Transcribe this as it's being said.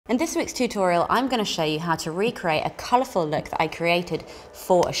In this week's tutorial, I'm going to show you how to recreate a colourful look that I created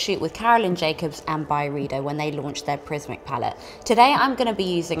for a shoot with Carljin Jacobs and Byredo when they launched their Prismic palette. Today I'm going to be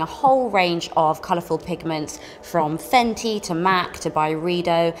using a whole range of colourful pigments from Fenty to MAC to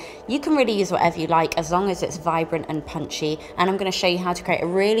Byredo. You can really use whatever you like as long as it's vibrant and punchy, and I'm going to show you how to create a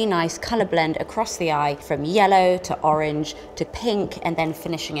really nice colour blend across the eye from yellow to orange to pink, and then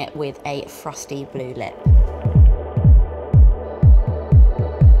finishing it with a frosty blue lip.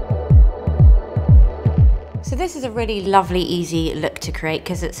 So this is a really lovely, easy look to create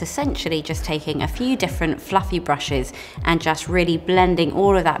because it's essentially just taking a few different fluffy brushes and just really blending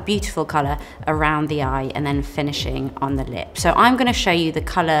all of that beautiful colour around the eye and then finishing on the lip. So I'm going to show you the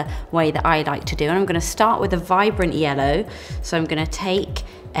colour way that I like to do, and I'm going to start with a vibrant yellow. So I'm going to take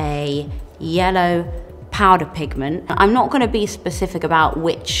a yellow powder pigment. I'm not going to be specific about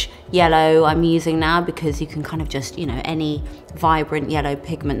which yellow I'm using now because you can kind of just, any vibrant yellow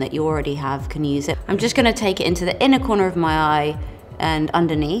pigment that you already have can use it. I'm just going to take it into the inner corner of my eye and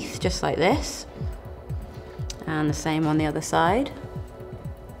underneath, just like this. And the same on the other side.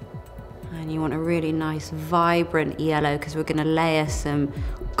 And you want a really nice vibrant yellow because we're going to layer some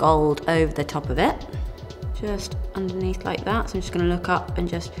gold over the top of it. Just underneath like that. So I'm just going to look up and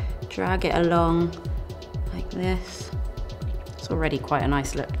just drag it along like this. It's already quite a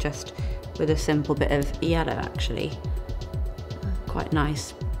nice look just with a simple bit of yellow, actually. Quite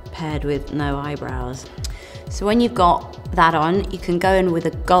nice paired with no eyebrows. So when you've got that on, you can go in with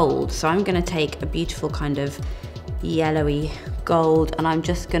a gold. So I'm going to take a beautiful kind of yellowy gold, and I'm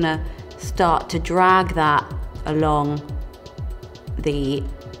just going to start to drag that along the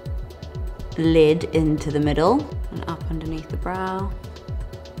lid into the middle and up underneath the brow.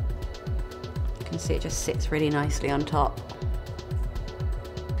 You can see it just sits really nicely on top.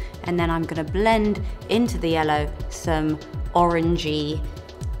 And then I'm going to blend into the yellow some orangey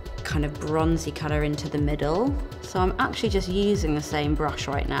kind of bronzy colour into the middle. So I'm actually just using the same brush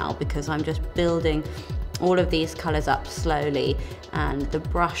right now because I'm just building all of these colours up slowly, and the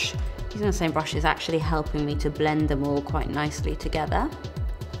brush, using the same brush, is actually helping me to blend them all quite nicely together.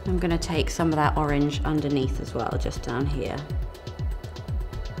 I'm going to take some of that orange underneath as well, just down here.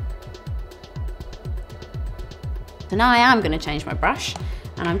 So now I am going to change my brush,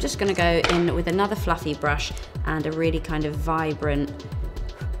 and I'm just going to go in with another fluffy brush and a really kind of vibrant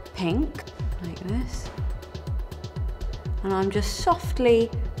pink, like this. And I'm just softly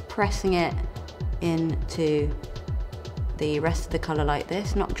pressing it into the rest of the colour like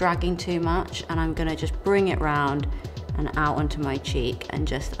this, not dragging too much, and I'm going to just bring it round and out onto my cheek and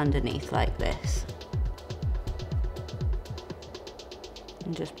just underneath like this.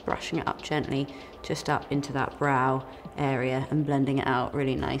 And just brushing it up gently, just up into that brow area and blending it out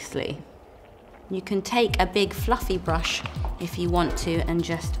really nicely. You can take a big fluffy brush if you want to and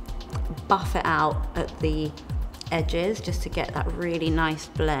just buff it out at the edges just to get that really nice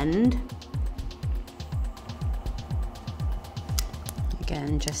blend.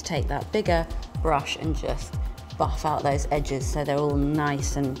 Again, just take that bigger brush and just buff out those edges so they're all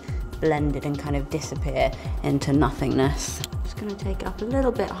nice and blended and kind of disappear into nothingness. I'm just going to take it up a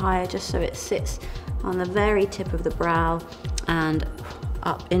little bit higher just so it sits on the very tip of the brow and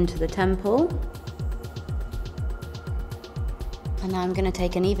up into the temple. And now I'm going to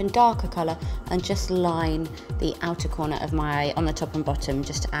take an even darker colour and just line the outer corner of my eye on the top and bottom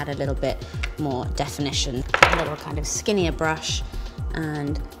just to add a little bit more definition. A little kind of skinnier brush,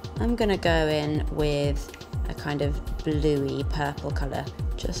 and I'm going to go in with a kind of bluey purple colour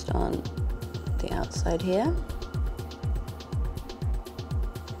just on the outside here.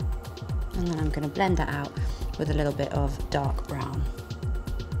 And then I'm going to blend that out with a little bit of dark brown.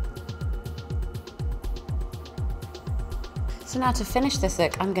 So now to finish this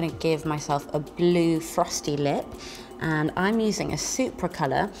look, I'm going to give myself a blue frosty lip, and I'm using a Supra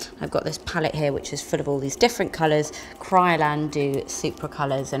colour. I've got this palette here which is full of all these different colours. Kryolan do Supra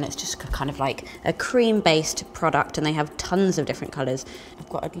colours, and it's just kind of like a cream based product, and they have tons of different colours. I've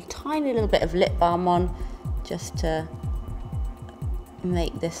got a tiny little bit of lip balm on just to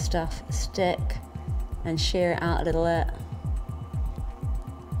make this stuff stick and sheer it out a little bit.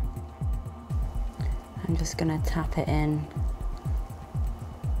 I'm just going to tap it in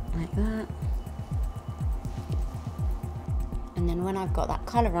like that. And then when I've got that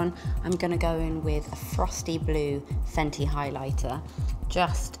colour on, I'm going to go in with a frosty blue Fenty highlighter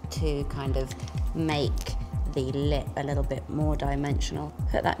just to kind of make the lip a little bit more dimensional.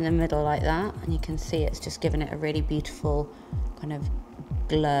 Put that in the middle like that, and you can see it's just giving it a really beautiful kind of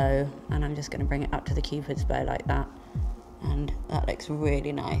glow. And I'm just going to bring it up to the Cupid's bow like that, and that looks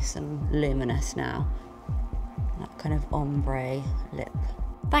really nice and luminous now. That kind of ombre lip.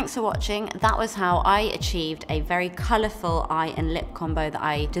 Thanks for watching. That was how I achieved a very colourful eye and lip combo that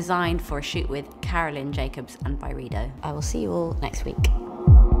I designed for a shoot with Carljin Jacobs and Byredo. I will see you all next week.